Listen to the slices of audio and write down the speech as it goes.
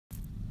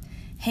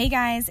Hey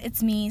guys,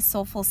 it's me,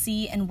 Soulful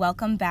C, and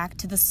welcome back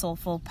to the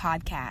Soulful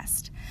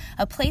Podcast,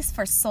 a place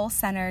for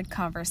soul-centered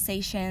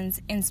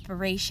conversations,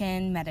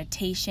 inspiration,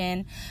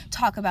 meditation,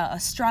 talk about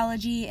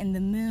astrology and the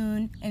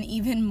moon, and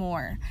even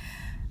more.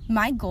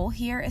 My goal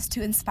here is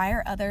to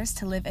inspire others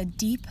to live a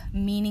deep,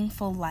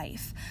 meaningful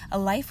life, a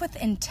life with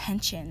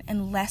intention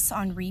and less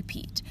on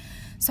repeat.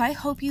 So I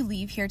hope you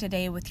leave here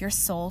today with your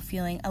soul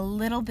feeling a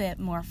little bit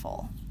more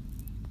full.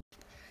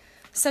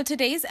 So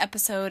today's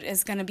episode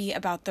is going to be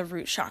about the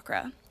root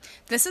chakra.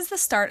 This is the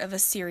start of a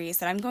series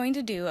that I'm going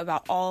to do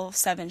about all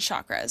 7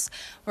 chakras.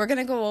 We're going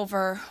to go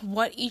over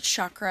what each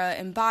chakra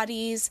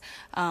embodies,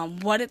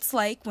 what it's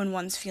like when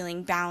one's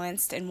feeling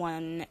balanced and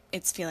when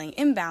it's feeling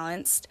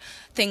imbalanced,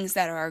 things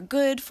that are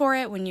good for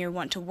it when you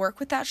want to work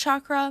with that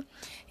chakra,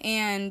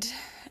 and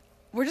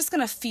we're just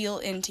going to feel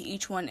into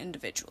each one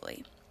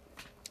individually.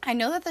 I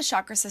know that the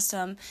chakra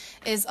system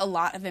is a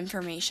lot of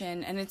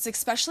information, and it's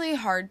especially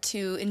hard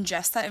to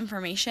ingest that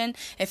information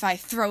if I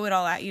throw it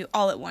all at you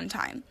all at one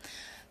time.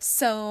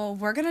 So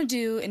we're going to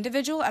do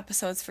individual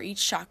episodes for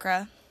each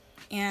chakra,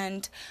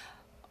 and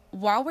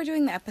while we're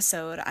doing the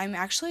episode, I'm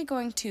actually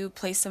going to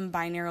play some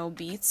binaural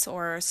beats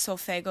or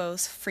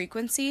solfegos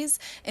frequencies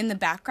in the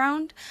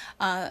background.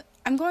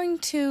 I'm going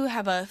to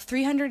have a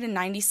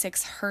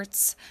 396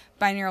 hertz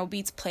binaural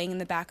beats playing in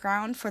the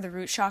background for the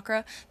root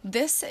chakra.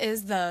 This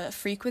is the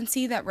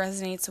frequency that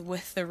resonates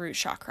with the root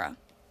chakra.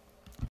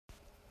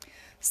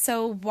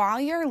 So while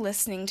you're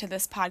listening to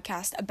this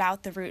podcast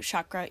about the root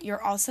chakra,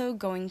 you're also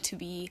going to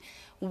be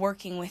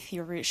working with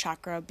your root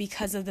chakra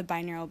because of the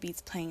binaural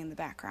beats playing in the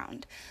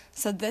background.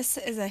 So this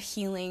is a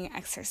healing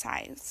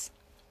exercise.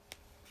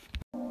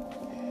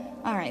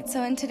 Alright,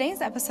 so in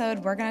today's episode,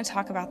 we're going to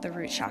talk about the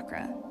root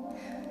chakra.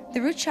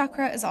 The root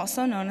chakra is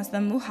also known as the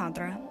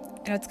Muladhara,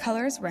 and its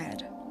color is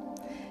red.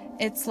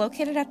 It's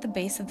located at the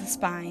base of the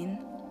spine,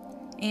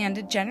 and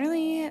it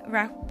generally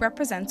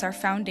represents our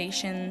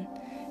foundation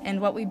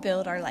and what we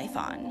build our life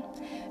on.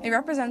 It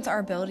represents our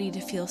ability to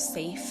feel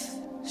safe,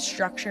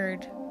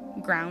 structured,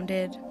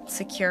 grounded,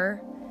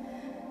 secure.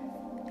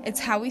 It's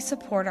how we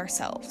support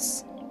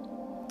ourselves.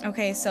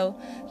 Okay, so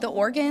the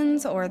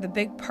organs or the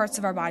big parts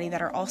of our body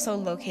that are also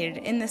located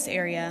in this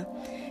area,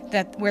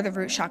 that where the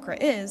root chakra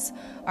is,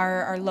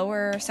 are our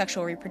lower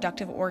sexual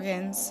reproductive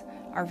organs,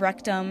 our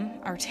rectum,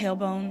 our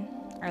tailbone,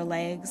 our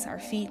legs, our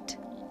feet.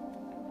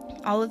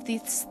 All of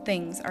these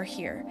things are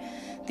here.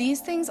 These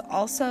things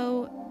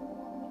also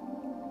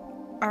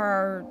are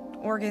our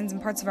organs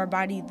and parts of our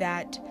body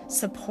that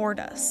support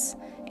us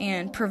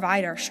and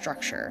provide our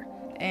structure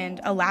and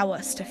allow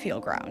us to feel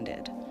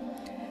grounded.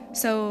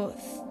 So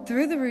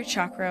through the root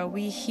chakra,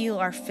 we heal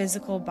our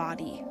physical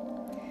body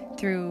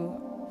through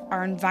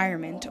our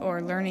environment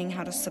or learning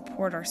how to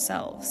support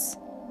ourselves.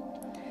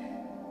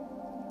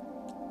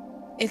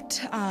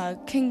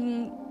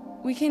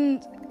 We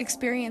can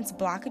experience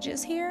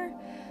blockages here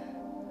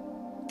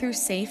through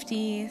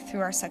safety, through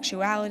our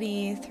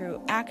sexuality,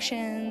 through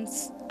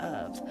actions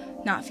of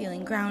not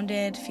feeling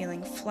grounded,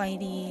 feeling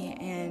flighty,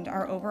 and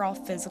our overall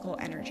physical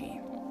energy.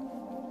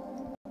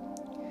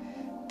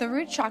 The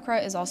root chakra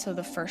is also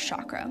the first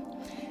chakra,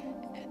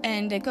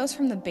 and it goes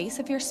from the base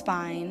of your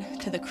spine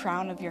to the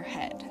crown of your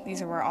head.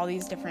 These are where all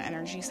these different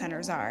energy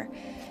centers are.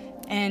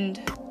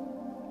 And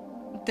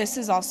this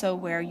is also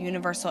where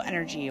universal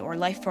energy or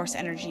life force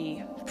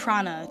energy,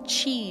 prana,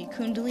 chi,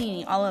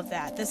 kundalini, all of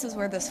that, this is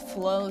where this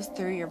flows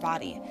through your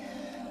body.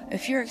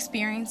 If you're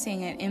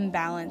experiencing an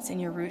imbalance in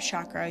your root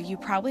chakra, you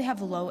probably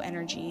have low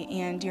energy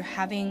and you're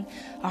having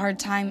a hard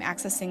time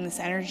accessing this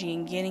energy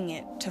and getting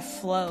it to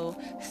flow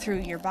through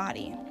your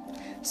body.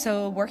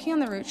 So working on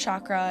the root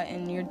chakra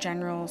and your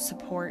general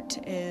support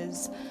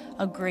is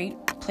a great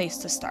place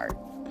to start.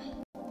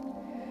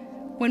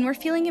 When we're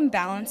feeling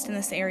imbalanced in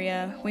this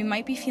area, we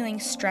might be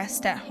feeling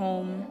stressed at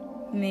home,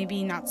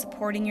 maybe not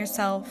supporting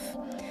yourself.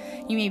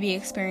 You may be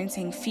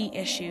experiencing feet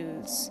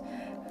issues,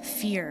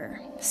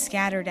 fear,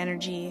 scattered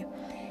energy.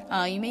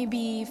 You may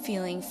be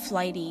feeling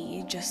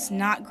flighty, just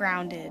not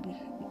grounded,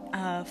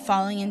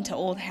 falling into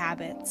old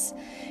habits.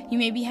 You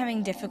may be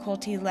having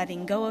difficulty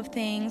letting go of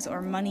things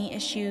or money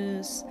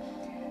issues.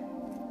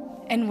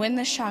 And when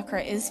the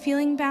chakra is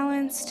feeling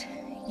balanced,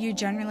 you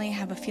generally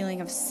have a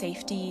feeling of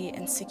safety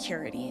and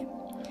security.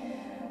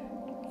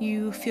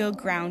 You feel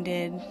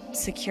grounded,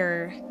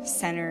 secure,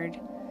 centered,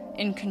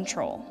 in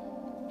control.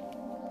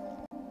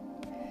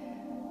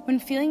 When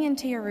feeling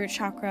into your root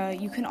chakra,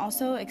 you can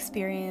also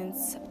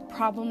experience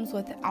problems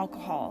with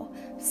alcohol,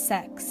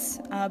 sex,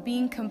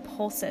 being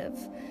compulsive,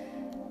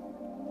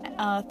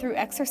 through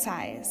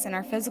exercise in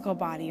our physical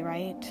body,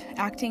 right?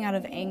 Acting out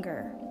of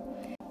anger.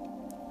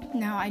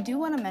 Now, I do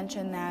want to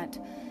mention that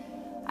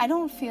I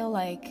don't feel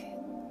like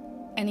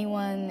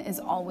anyone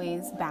is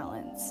always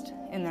balanced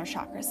in their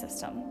chakra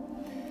system.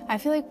 I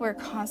feel like we're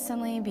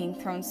constantly being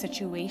thrown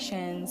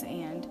situations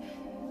and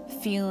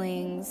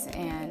feelings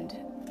and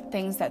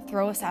things that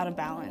throw us out of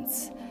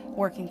balance,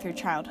 working through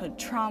childhood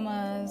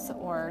traumas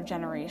or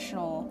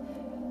generational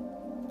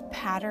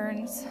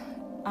patterns,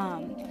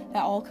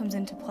 that all comes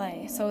into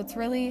play. So it's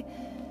really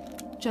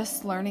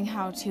just learning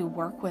how to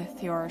work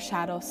with your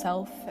shadow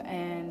self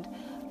and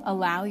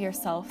allow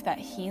yourself that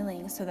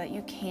healing so that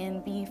you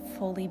can be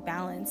fully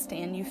balanced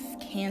and you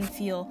can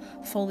feel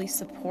fully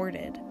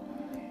supported.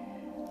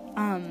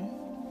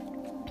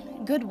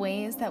 Good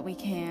ways that we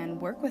can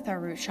work with our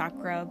root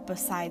chakra,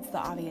 besides the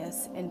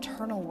obvious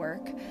internal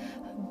work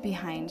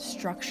behind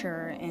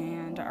structure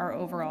and our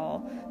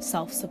overall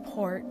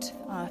self-support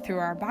through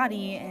our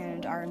body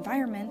and our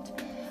environment,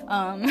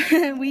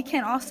 we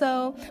can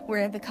also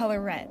wear the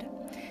color red.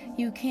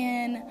 You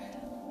can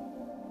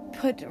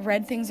put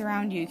red things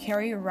around you,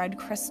 carry a red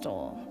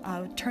crystal,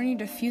 turn your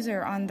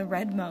diffuser on the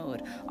red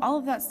mode. All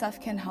of that stuff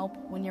can help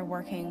when you're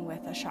working with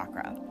a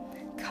chakra.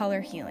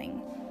 Color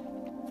healing.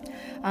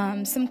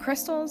 Some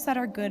crystals that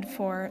are good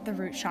for the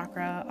root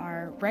chakra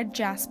are red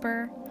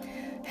jasper,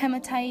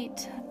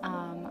 hematite,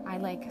 I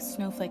like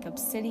snowflake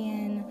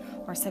obsidian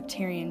or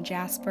septarian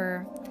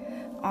jasper,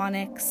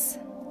 onyx.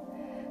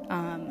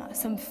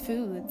 Some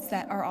foods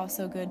that are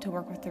also good to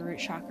work with the root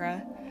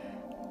chakra,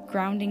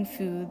 grounding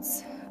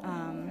foods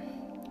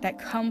that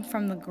come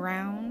from the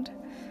ground,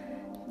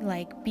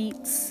 like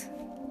beets,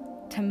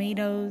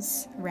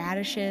 tomatoes,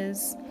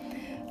 radishes.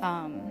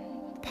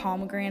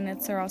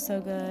 Pomegranates are also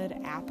good,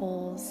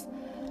 apples.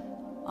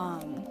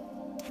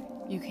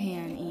 You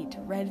can eat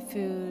red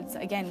foods.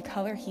 Again,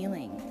 color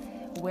healing.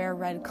 Wear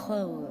red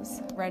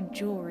clothes, red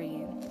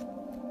jewelry.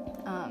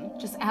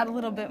 Just add a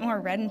little bit more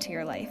red into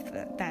your life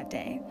that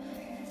day.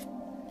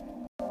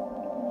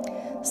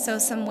 So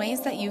some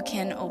ways that you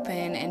can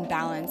open and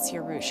balance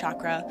your root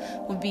chakra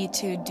would be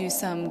to do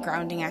some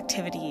grounding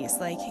activities,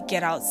 like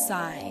get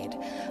outside,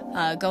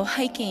 go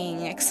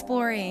hiking,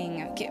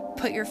 exploring,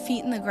 put your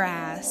feet in the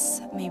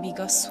grass, maybe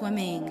go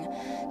swimming,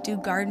 do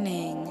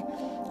gardening,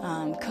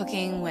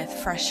 cooking with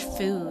fresh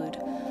food.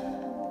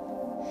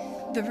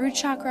 The root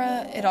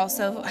chakra, it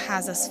also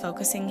has us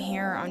focusing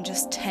here on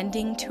just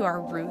tending to our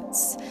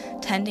roots,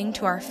 tending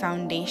to our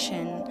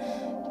foundation,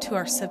 to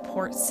our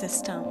support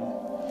system.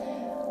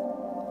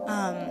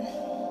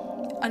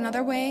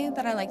 Another way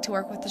that I like to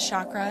work with the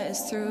chakra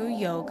is through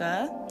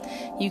yoga.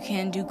 You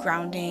can do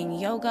grounding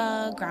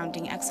yoga,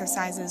 grounding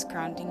exercises,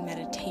 grounding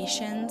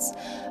meditations.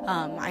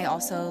 I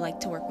also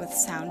like to work with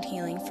sound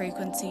healing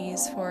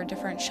frequencies for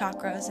different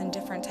chakras and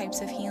different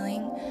types of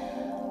healing.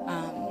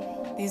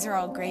 These are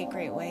all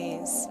great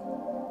ways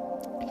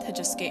to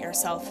just get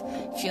yourself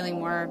feeling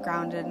more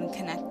grounded and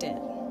connected.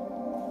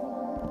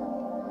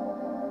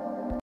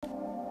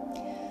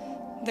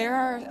 There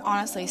are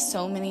honestly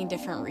so many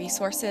different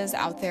resources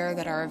out there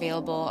that are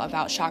available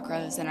about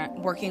chakras and are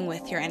working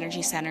with your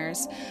energy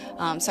centers.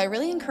 So I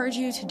really encourage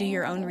you to do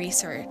your own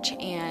research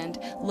and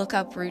look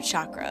up root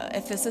chakra.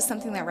 If this is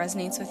something that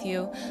resonates with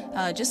you,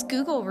 just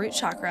Google root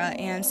chakra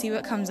and see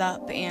what comes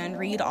up and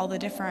read all the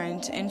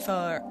different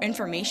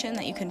information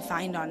that you can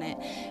find on it.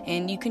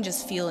 And you can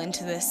just feel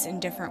into this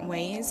in different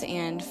ways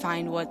and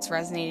find what's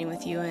resonating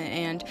with you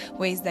and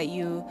ways that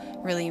you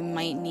really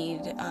might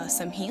need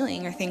some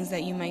healing or things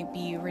that you might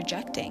be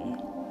rejecting.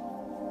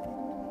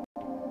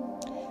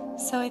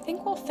 So I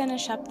think we'll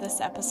finish up this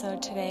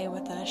episode today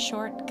with a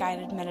short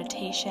guided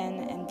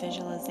meditation and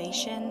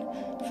visualization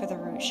for the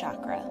root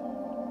chakra.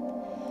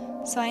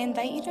 So I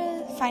invite you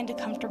to find a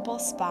comfortable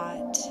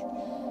spot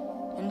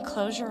and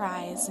close your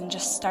eyes and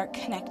just start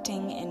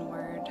connecting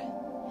inward,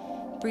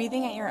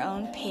 breathing at your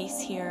own pace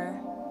here,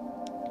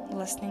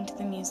 listening to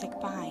the music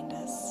behind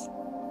us.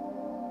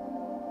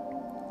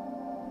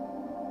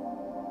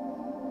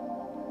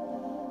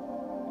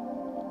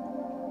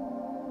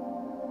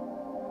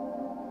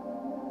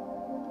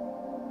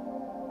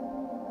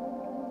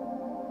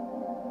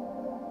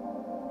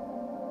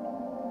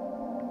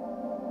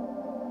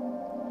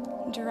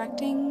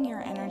 Directing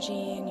your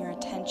energy and your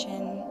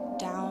attention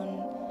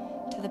down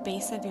to the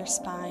base of your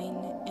spine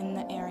in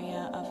the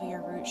area of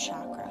your root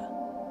chakra.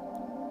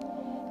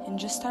 And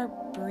just start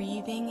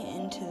breathing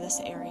into this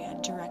area,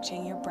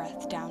 directing your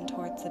breath down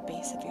towards the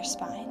base of your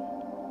spine.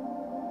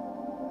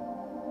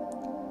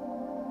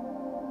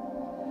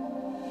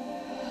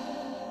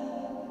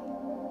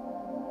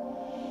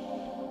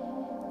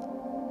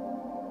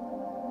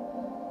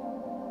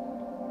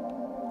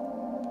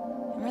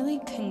 And really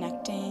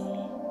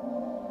connecting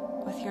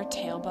with your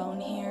tailbone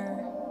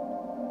here,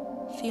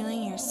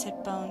 feeling your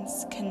sit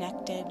bones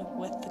connected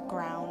with the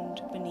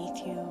ground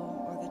beneath you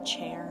or the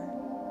chair,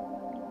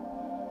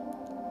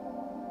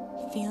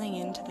 feeling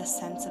into the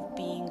sense of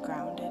being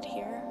grounded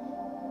here.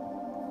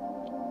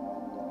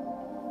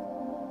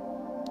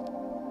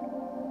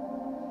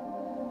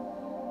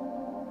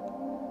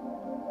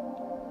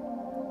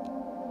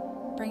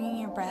 Bringing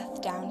your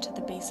breath down to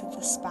the base of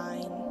the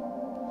spine,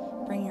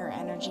 bring your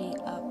energy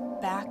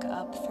up, back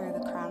up through the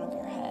crown of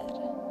your head.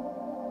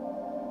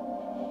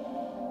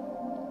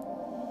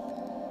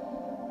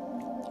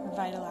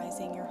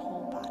 Revitalizing your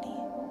whole body.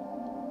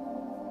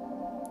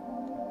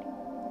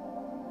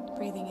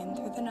 Breathing in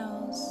through the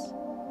nose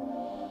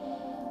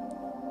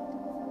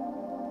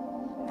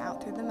and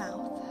out through the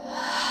mouth.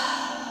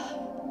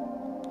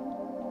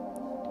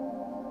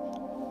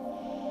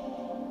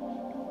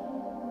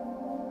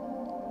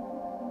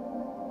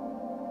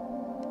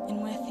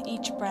 And with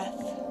each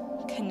breath,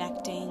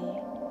 connecting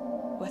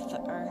with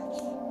the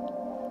earth,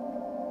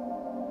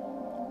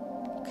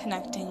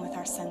 connecting with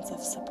our sense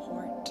of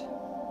support,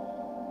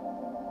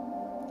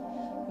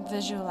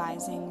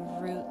 visualizing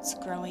roots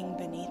growing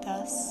beneath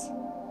us,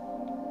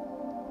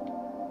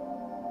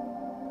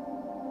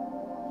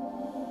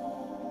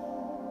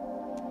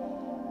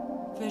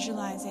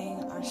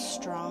 visualizing our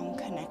strong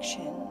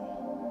connection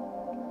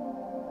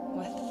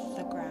with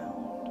the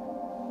ground,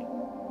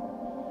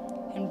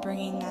 and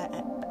bringing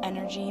that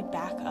energy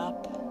back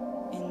up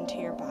into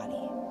your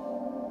body,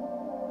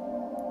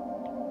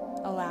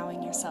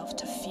 allowing yourself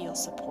to feel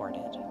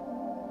supported.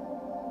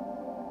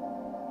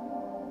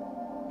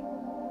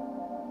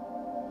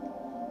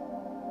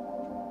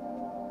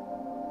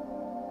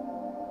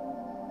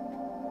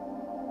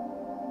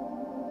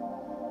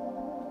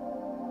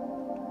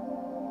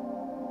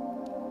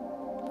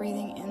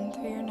 Breathing in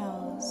through your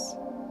nose,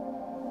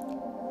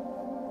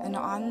 and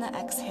on the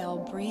exhale,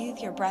 breathe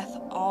your breath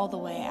all the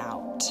way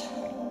out.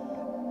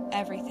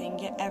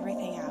 Get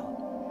everything out.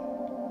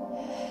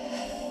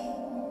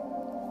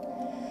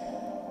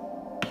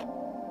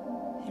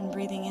 And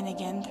breathing in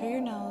again through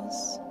your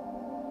nose.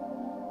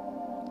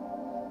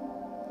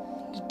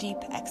 Deep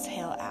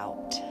exhale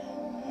out.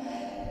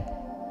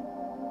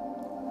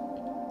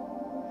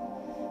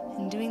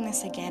 And doing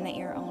this again at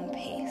your own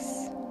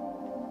pace.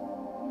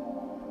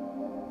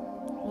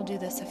 We'll do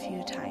this a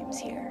few times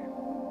here.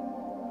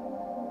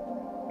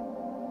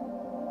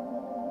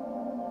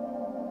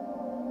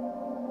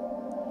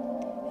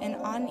 And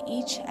on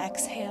each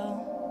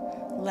exhale,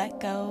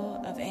 let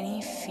go of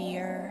any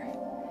fear,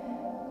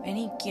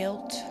 any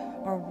guilt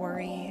or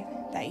worry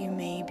that you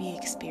may be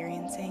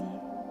experiencing.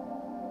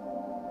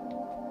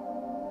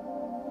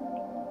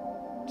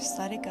 Just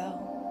let it go.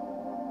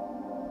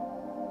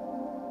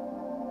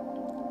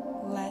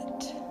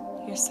 Let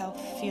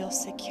yourself feel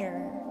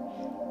secure,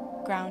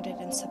 grounded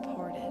and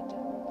supported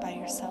by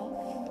yourself.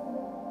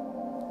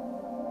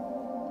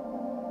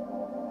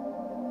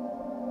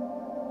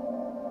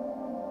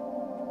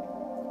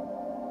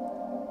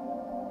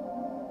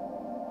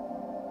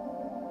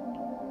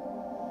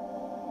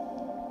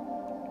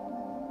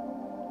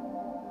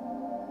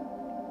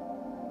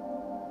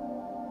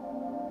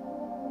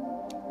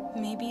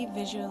 Maybe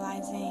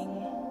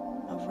visualizing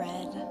a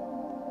red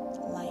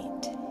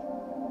light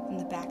in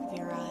the back of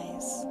your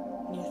eyes,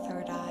 in your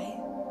third eye.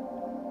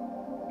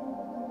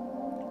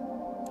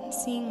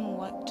 Seeing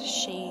what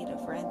shade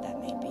of red that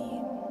may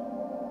be.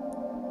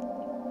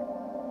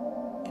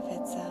 If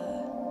it's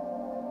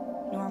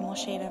a normal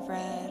shade of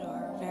red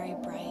or very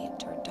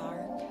bright or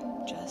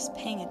dark, just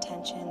paying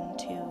attention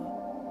to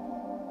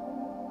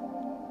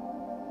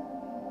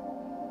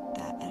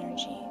that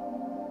energy.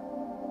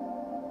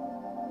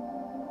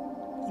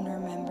 And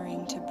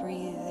remembering to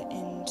breathe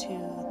into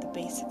the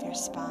base of your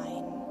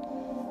spine,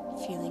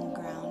 feeling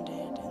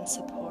grounded and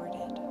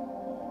supported.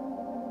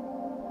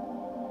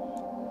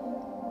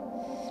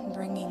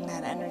 Bringing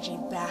that energy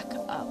back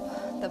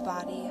up the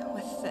body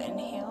with the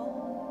inhale.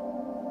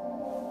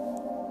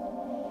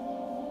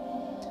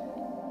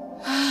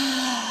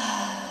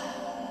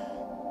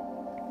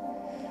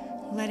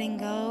 Letting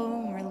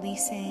go,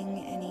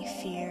 releasing any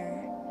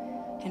fear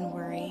and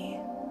worry.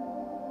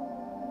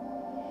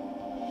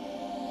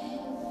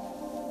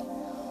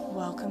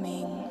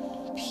 Welcoming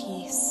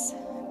peace,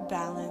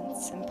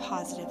 balance, and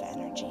positive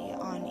energy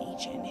on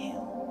each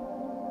inhale.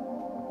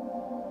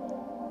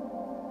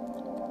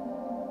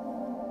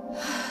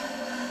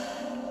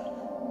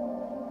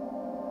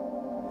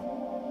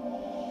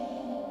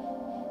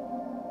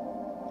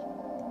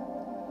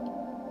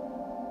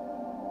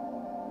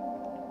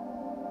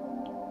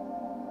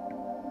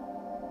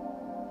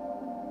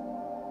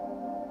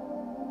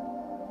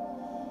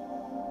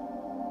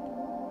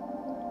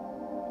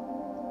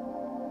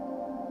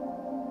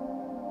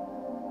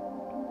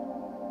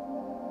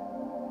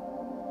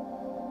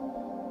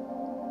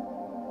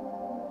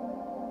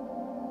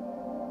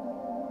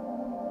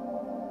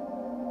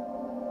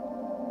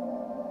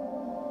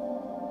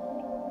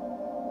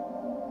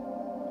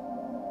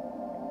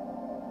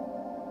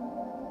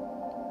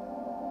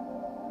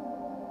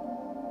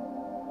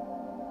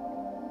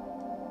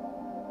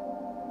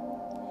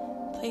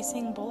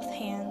 Placing both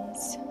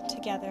hands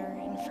together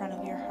in front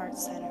of your heart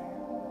center.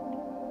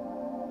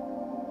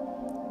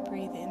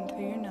 Breathe in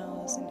through your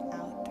nose and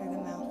out through the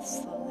mouth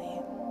slowly.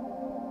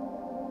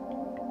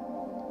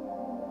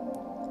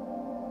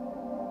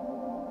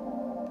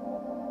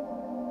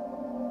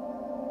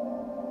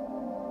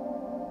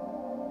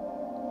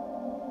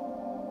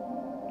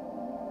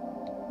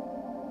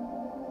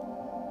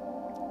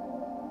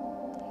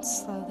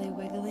 Slowly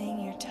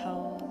wiggling your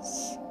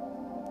toes,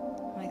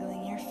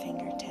 wiggling your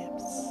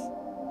fingertips.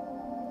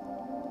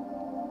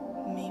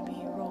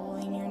 Maybe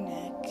rolling your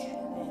neck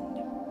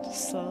and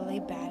slowly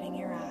batting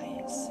your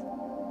eyes.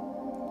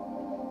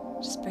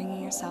 Just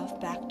bringing yourself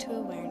back to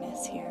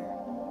awareness here.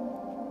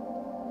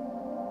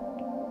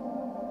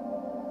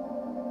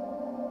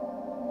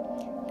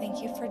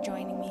 Thank you for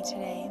joining me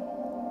today,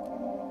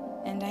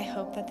 and I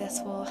hope that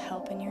this will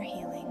help in your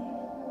healing.